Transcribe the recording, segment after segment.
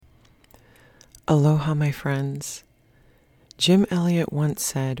Aloha, my friends. Jim Elliot once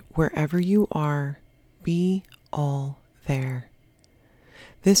said, "Wherever you are, be all there."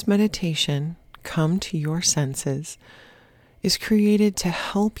 This meditation, Come to Your Senses, is created to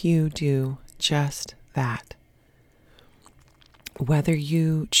help you do just that. Whether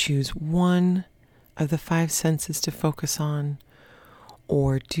you choose one of the 5 senses to focus on,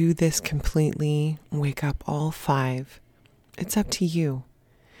 or do this completely, wake up all 5, it's up to you.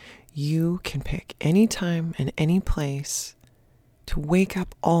 You can pick any time and any place to wake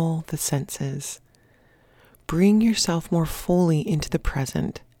up all the senses. Bring yourself more fully into the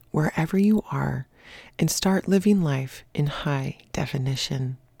present, wherever you are, and start living life in high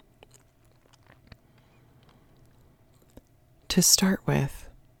definition. To start with,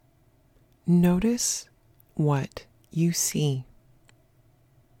 notice what you see.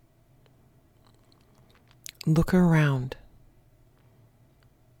 Look around.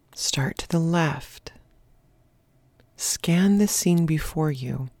 Start to the left. Scan the scene before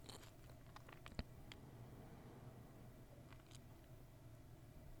you.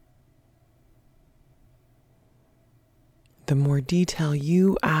 The more detail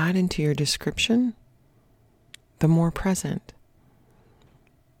you add into your description, the more present.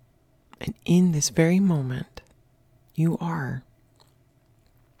 And in this very moment, you are.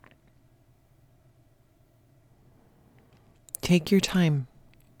 Take your time.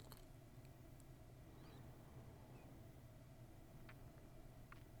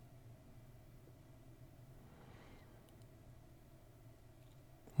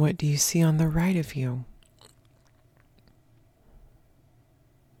 What do you see on the right of you?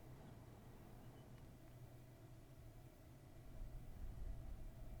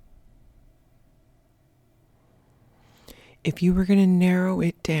 If you were going to narrow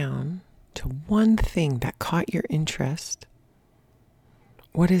it down to one thing that caught your interest,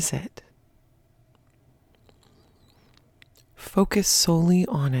 what is it? Focus solely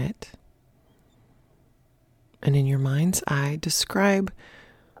on it. And in your mind's eye, describe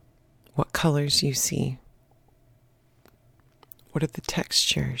what colors you see. What are the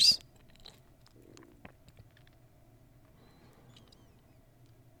textures?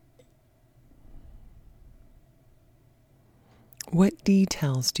 What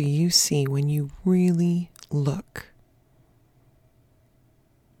details do you see when you really look?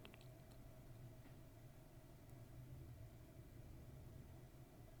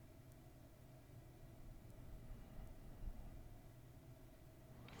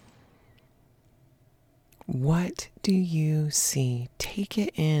 What do you see? Take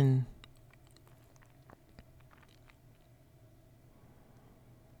it in.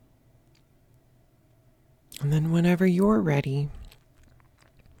 And then whenever you're ready,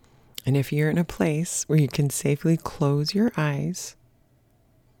 and if you're in a place where you can safely close your eyes,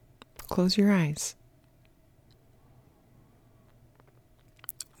 close your eyes.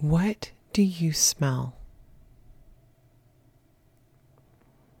 What do you smell?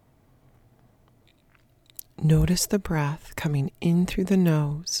 Notice the breath coming in through the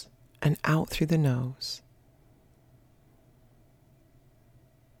nose and out through the nose.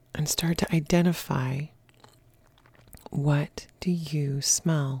 And start to identify, what do you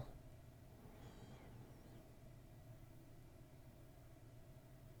smell?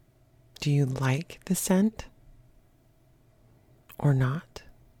 Do you like the scent or not?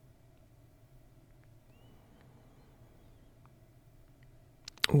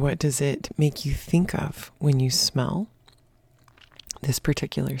 What does it make you think of when you smell this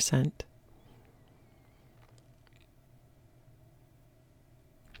particular scent?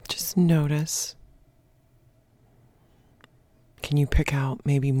 Just notice. Can you pick out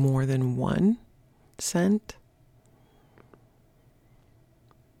maybe more than one scent?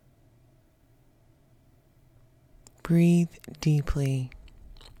 Breathe deeply.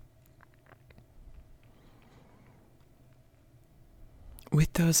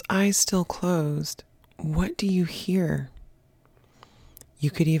 With those eyes still closed, what do you hear?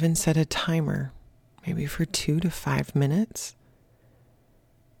 You could even set a timer, maybe for 2 to 5 minutes,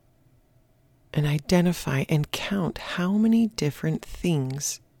 and identify and count how many different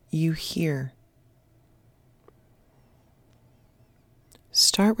things you hear.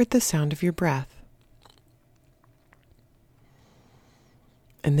 Start with the sound of your breath,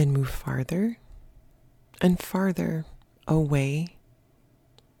 and then move farther and farther away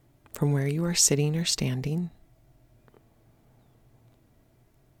from where you are sitting or standing.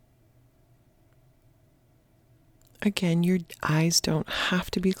 Again, your eyes don't have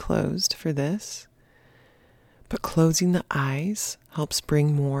to be closed for this, but closing the eyes helps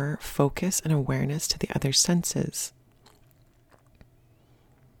bring more focus and awareness to the other senses.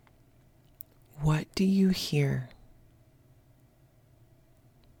 What do you hear?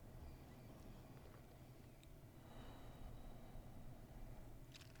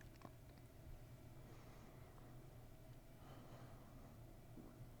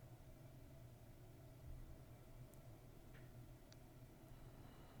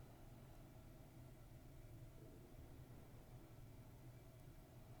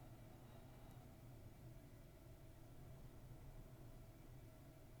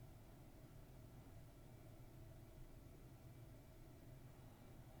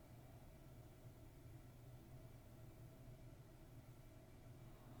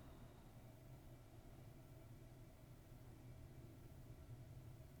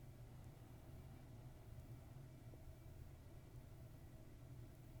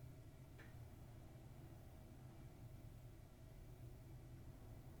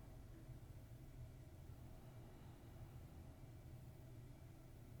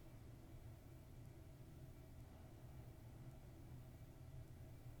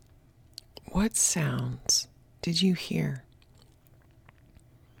 What sounds did you hear?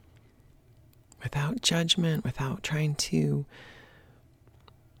 Without judgment, without trying to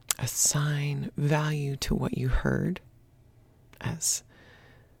assign value to what you heard as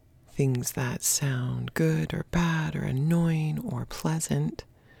things that sound good or bad or annoying or pleasant.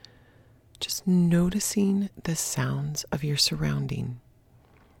 Just noticing the sounds of your surrounding.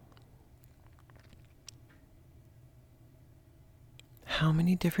 How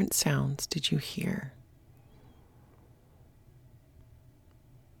many different sounds did you hear?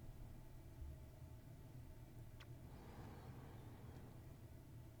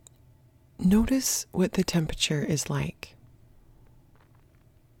 Notice what the temperature is like.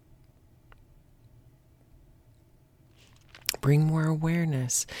 Bring more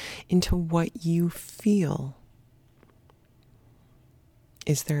awareness into what you feel.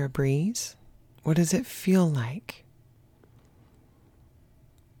 Is there a breeze? What does it feel like?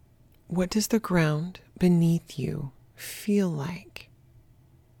 What does the ground beneath you feel like?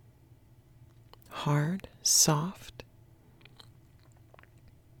 Hard, soft,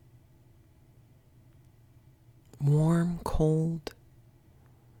 warm, cold?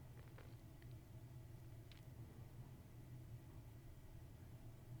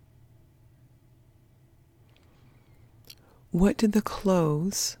 What do the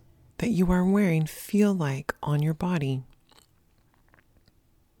clothes that you are wearing feel like on your body?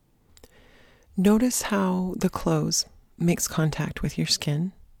 Notice how the clothes makes contact with your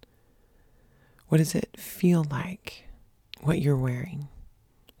skin. What does it feel like, what you're wearing?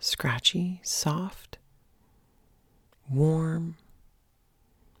 Scratchy, soft, warm,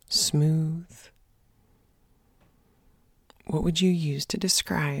 smooth? What would you use to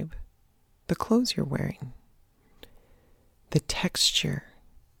describe the clothes you're wearing? The texture,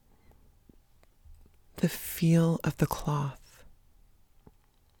 the feel of the cloth.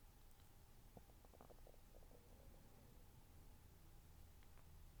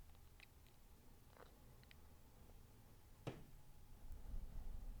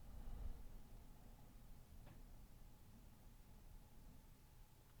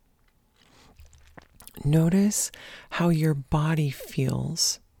 Notice how your body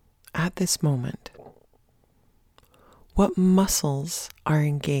feels at this moment. What muscles are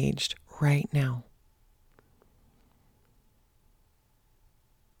engaged right now?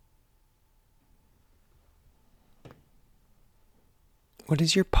 What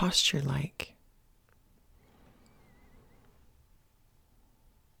is your posture like?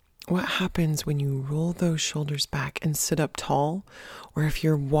 What happens when you roll those shoulders back and sit up tall? Or if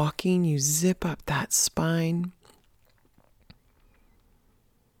you're walking, you zip up that spine.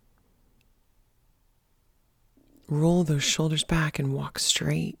 Roll those shoulders back and walk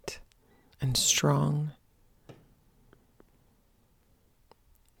straight and strong.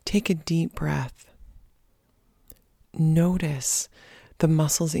 Take a deep breath. Notice the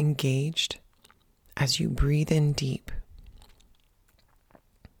muscles engaged as you breathe in deep.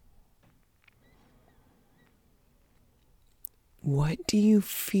 What do you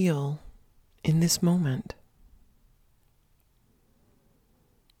feel in this moment?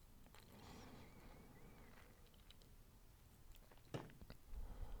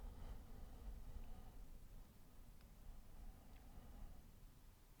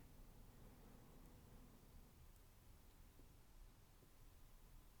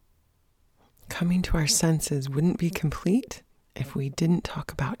 Coming to our senses wouldn't be complete if we didn't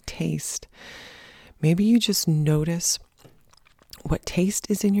talk about taste. Maybe you just notice what taste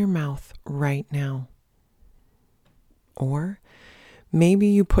is in your mouth right now. Or maybe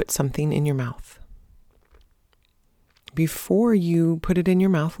you put something in your mouth. Before you put it in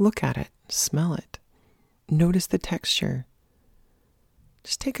your mouth, look at it, smell it. Notice the texture.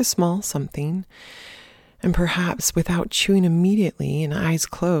 Just take a small something, and perhaps without chewing immediately and eyes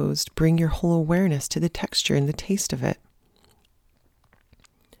closed, bring your whole awareness to the texture and the taste of it.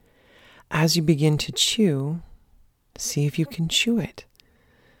 As you begin to chew, see if you can chew it.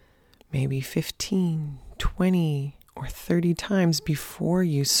 Maybe 15, 20, or 30 times before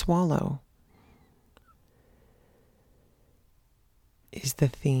you swallow. Is the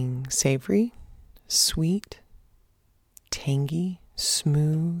thing savory, sweet, tangy,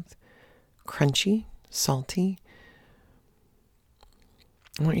 smooth, crunchy, salty?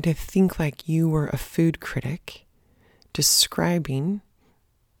 I want you to think like you were a food critic describing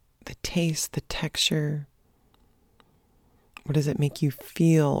the taste, the texture. What does it make you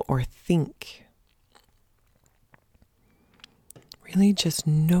feel or think? Really just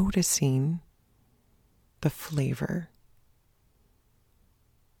noticing the flavor.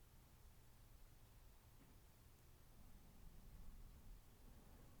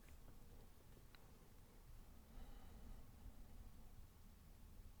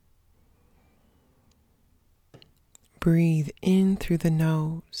 Breathe in through the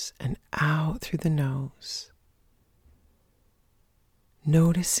nose and out through the nose.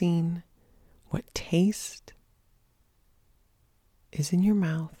 Noticing what taste is in your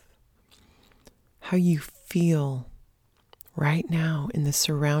mouth, how you feel right now in the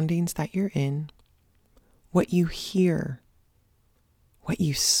surroundings that you're in, what you hear, what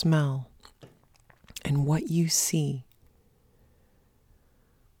you smell, and what you see.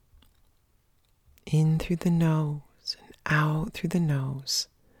 In through the nose and out through the nose.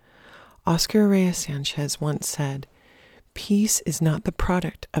 Oscar Reyes Sanchez once said, "Peace is not the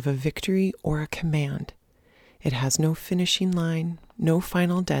product of a victory or a command. It has no finishing line, no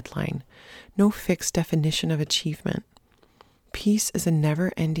final deadline, no fixed definition of achievement. Peace is a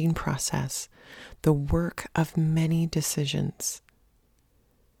never-ending process, the work of many decisions.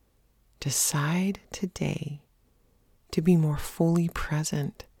 Decide today to be more fully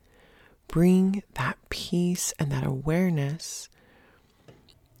present. Bring that peace and that awareness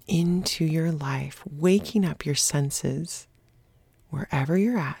into your life, waking up your senses wherever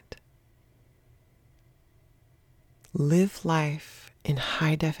you're at. Live life in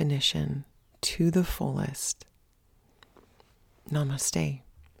high definition to the fullest. Namaste.